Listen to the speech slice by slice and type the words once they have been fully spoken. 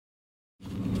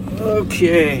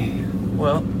Okay,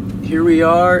 well, here we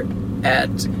are at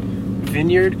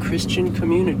Vineyard Christian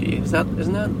Community.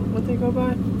 Isn't that what they go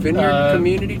by? Vineyard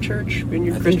Community Church?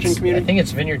 Vineyard Christian Community? I think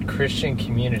it's Vineyard Christian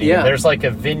Community. Yeah. There's like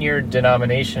a vineyard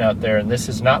denomination out there, and this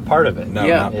is not part of it. No,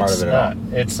 not part of it at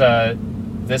all. It's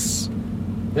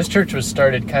this church was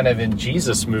started kind of in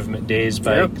Jesus movement days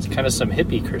by kind of some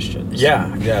hippie Christians.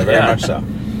 Yeah, very much so.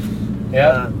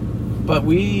 Yeah.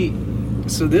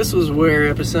 So this was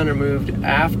where Epicenter moved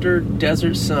after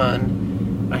Desert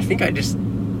Sun. I think I just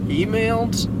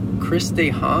emailed Chris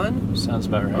DeHaan. Sounds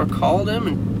about right. Or called him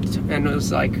and it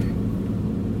was like,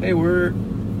 hey, we're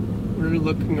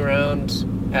looking around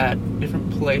at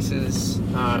different places.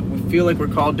 We feel like we're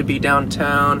called to be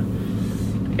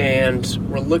downtown, and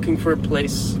we're looking for a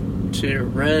place to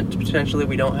rent. Potentially,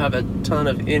 we don't have a ton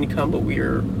of income, but we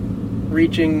are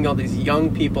reaching all these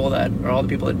young people that are all the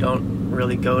people that don't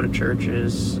really go to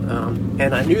churches.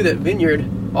 And I knew that Vineyard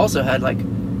also had like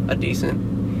a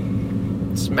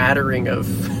decent smattering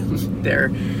of their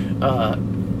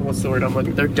what's the word I'm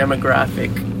looking? Their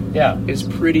demographic is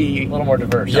pretty a little more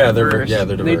diverse. They're diverse.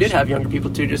 They did have younger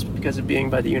people too, just because of being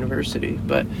by the university.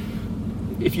 But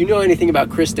if you know anything about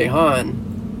Chris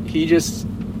DeHaan, he just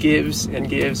gives and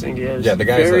gives and gives. Yeah, the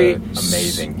guy's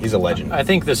amazing. He's a legend. I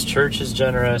think this church is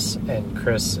generous, and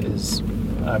Chris is,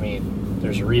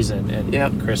 there's a reason,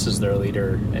 and Chris is their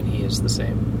leader, and he is the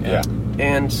same. Yeah.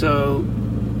 And so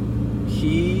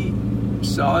he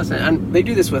saw us, and they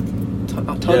do this with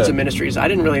tons of ministries. I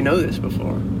didn't really know this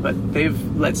before, but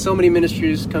they've let so many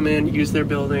ministries come in, use their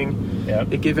building. Yep.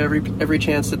 They give every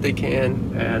chance that they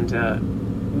can, and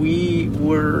we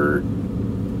were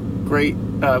great.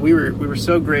 We were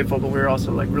so grateful, but we were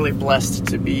also like really blessed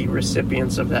to be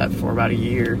recipients of that for about a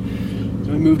year.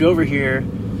 So we moved over here.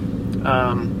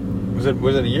 Was it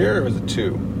a year or was it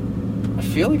 2? I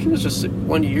feel like it was just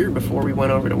 1 year before we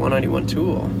went over to 191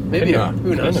 Tool. Maybe who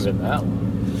knows? Couldn't have been that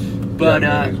long. But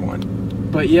maybe it was 1.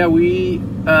 But yeah, we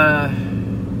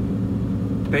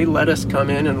they let us come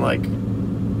in and like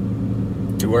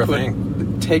do our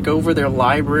thing. Take over their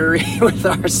library with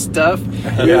our stuff.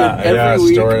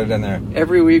 Store it in there.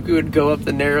 Every week we would go up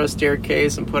the narrow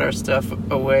staircase and put our stuff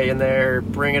away in there,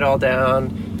 bring it all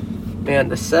down. Man,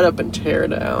 the setup and tear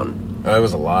down. It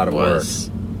was a lot of work.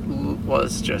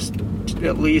 Was just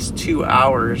at least 2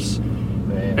 hours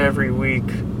every week.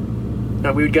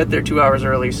 Now we would get there 2 hours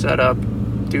early, set up,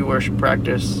 do worship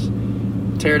practice,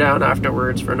 tear down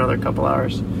afterwards for another couple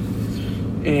hours.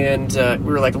 And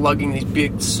we were like lugging these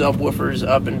big subwoofers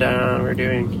up and down. We were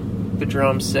doing the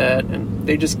drum set, and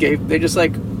they just gave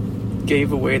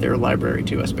away their library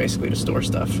to us basically to store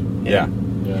stuff. Yeah.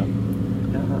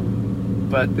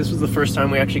 But this was the first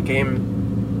time we actually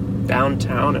came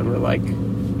downtown, and we're like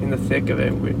in the thick of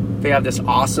it. They have this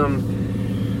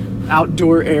awesome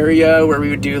outdoor area where we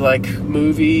would do like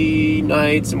movie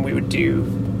nights, and we would do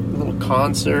little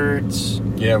concerts.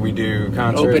 Yeah, we do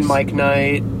concerts. Open mic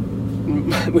night.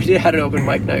 We had an open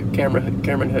mic night.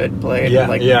 Cameron Hood played. Yeah,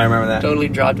 I remember that. Totally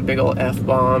dropped a big old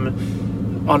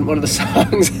F-bomb on one of the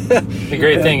songs. The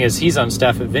great thing is he's on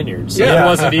staff at Vineyard, so it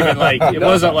wasn't even like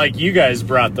wasn't like you guys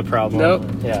brought the problem. Nope.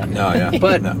 Yeah. No, yeah.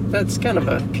 But that's kind of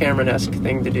a Cameron-esque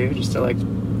thing to do, just to like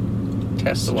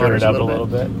test the waters a little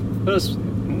bit. But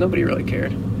nobody really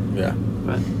cared. Yeah.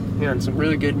 But yeah, and some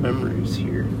really good memories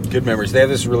here. Good memories. They have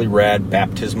this really rad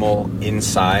baptismal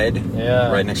inside,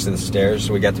 right next to the stairs.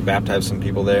 So we got to baptize some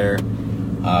people there.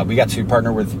 We got to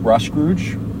partner with Rush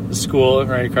Scrooge, the school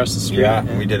right across the street. Yeah,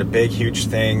 and we did a big, huge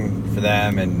thing for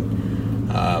them.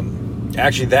 And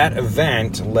actually, that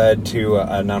event led to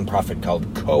a nonprofit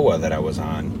called COA that I was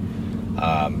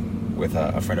on with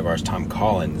a friend of ours, Tom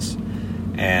Collins.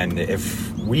 And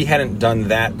if we hadn't done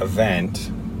that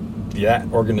event, that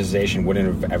organization wouldn't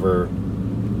have ever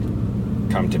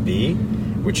come to be,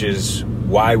 which is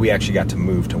why we actually got to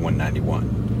move to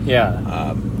 191.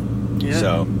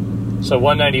 So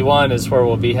 191 is where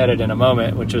we'll be headed in a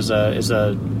moment, which is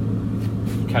a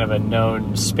kind of a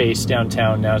known space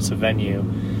downtown. Now it's a venue,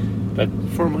 but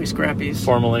formerly Scrappy's,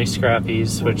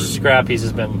 which Scrappy's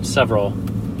has been several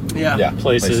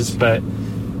places. But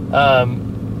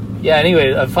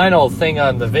anyway, a final thing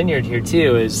on the Vineyard here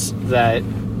too is that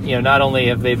not only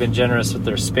have they been generous with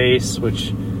their space,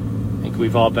 which I think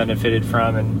we've all benefited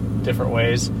from in different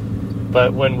ways,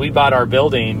 but when we bought our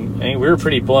building, we were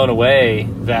pretty blown away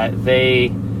that they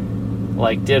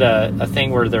did a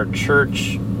thing where their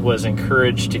church was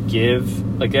encouraged to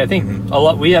give. Like, I think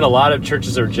we had a lot of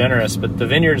churches that were generous, but the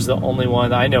Vineyard's the only one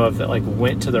that I know of that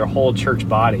went to their whole church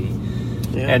body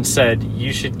and said,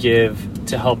 you should give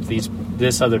to help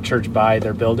this other church buy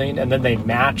their building, and then they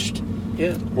matched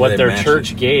Yeah. what They their matched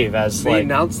church it. gave as They like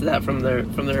announced that from their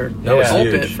That was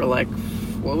pulpit huge. for like,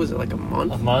 what was it, like a a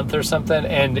month? month or something,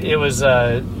 and it was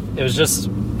just,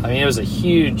 I mean, it was a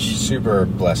huge Super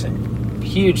blessing.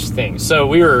 huge thing. So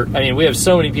we have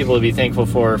so many people to be thankful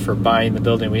for buying the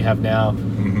building we have now.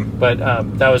 Mm-hmm. But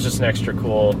that was just an extra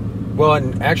cool. Well,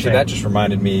 and actually, Okay. that just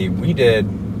reminded me. We did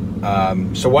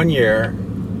so one year.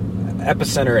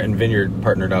 Epicenter and Vineyard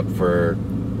partnered up for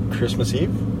Christmas Eve,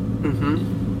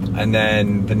 Mm-hmm. and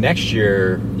then the next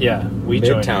year, Yeah, we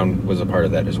joined. Midtown was a part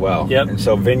of that as well. Yep. And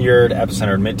so Vineyard,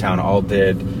 Epicenter, and Midtown all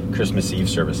did Christmas Eve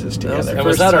services That was together. And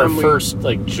was First that our time we- first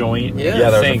like joint? Yeah. Yeah,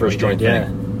 that was thing the first we joint did,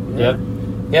 thing. Yeah. Yep.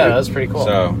 Yeah, that was pretty cool.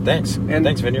 So thanks, And-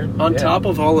 thanks Vineyard. On Yeah. top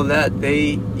of all of that,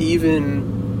 they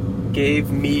even gave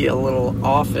me a little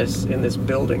office in this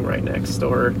building right next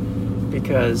door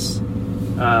because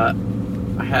I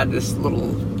had this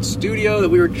little studio that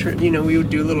we would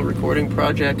do little recording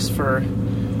projects for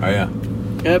Oh yeah,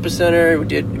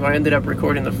 Epicenter. I ended up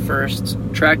recording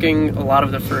tracking a lot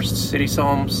of the first City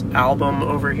Psalms album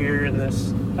over here in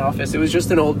this office. It was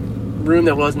just an old room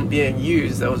that wasn't being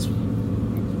used.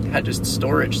 Had just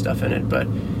storage stuff in it. But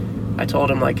I told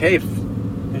him like, hey, if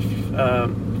you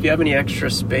have any extra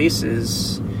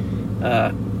spaces,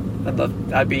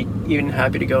 I'd be even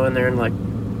happy to go in there and like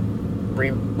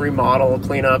remodel,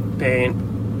 clean up,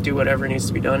 paint, do whatever needs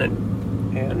to be done,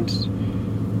 and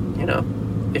you know,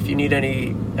 if you need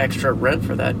any extra rent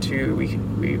for that too, we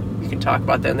can talk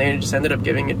about that. And they just ended up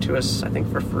giving it to us, I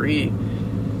think, for free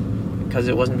because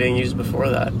it wasn't being used before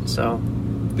that. So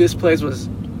this place was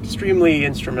extremely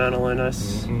instrumental in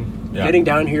us Yeah. getting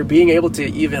down here, being able to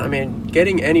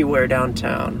getting anywhere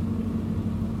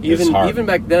downtown. It's hard. Even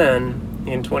back then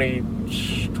in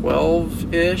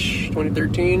 2012-ish,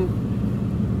 2013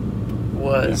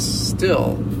 was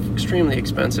still extremely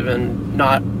expensive and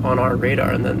not on our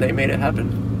radar, and then they made it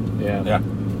happen. yeah. yeah.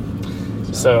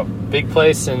 So big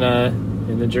place in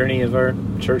the journey of our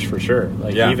church for sure.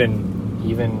 Like Yeah. even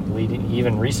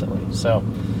recently. So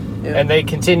Yeah. and they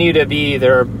continue to be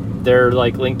they're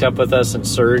like linked up with us in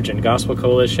Surge and Gospel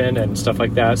Coalition and stuff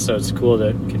like that. So it's cool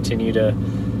to continue to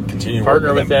Continue partner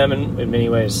working with them in many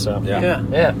ways. So Yeah.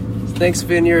 yeah. Thanks,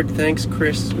 Vineyard. Thanks,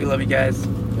 Chris. We love you guys.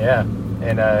 Yeah.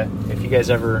 And if you guys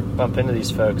ever bump into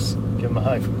these folks, give them a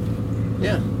hug.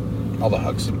 Yeah. All the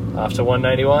hugs. Off to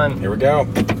 191. Here we go.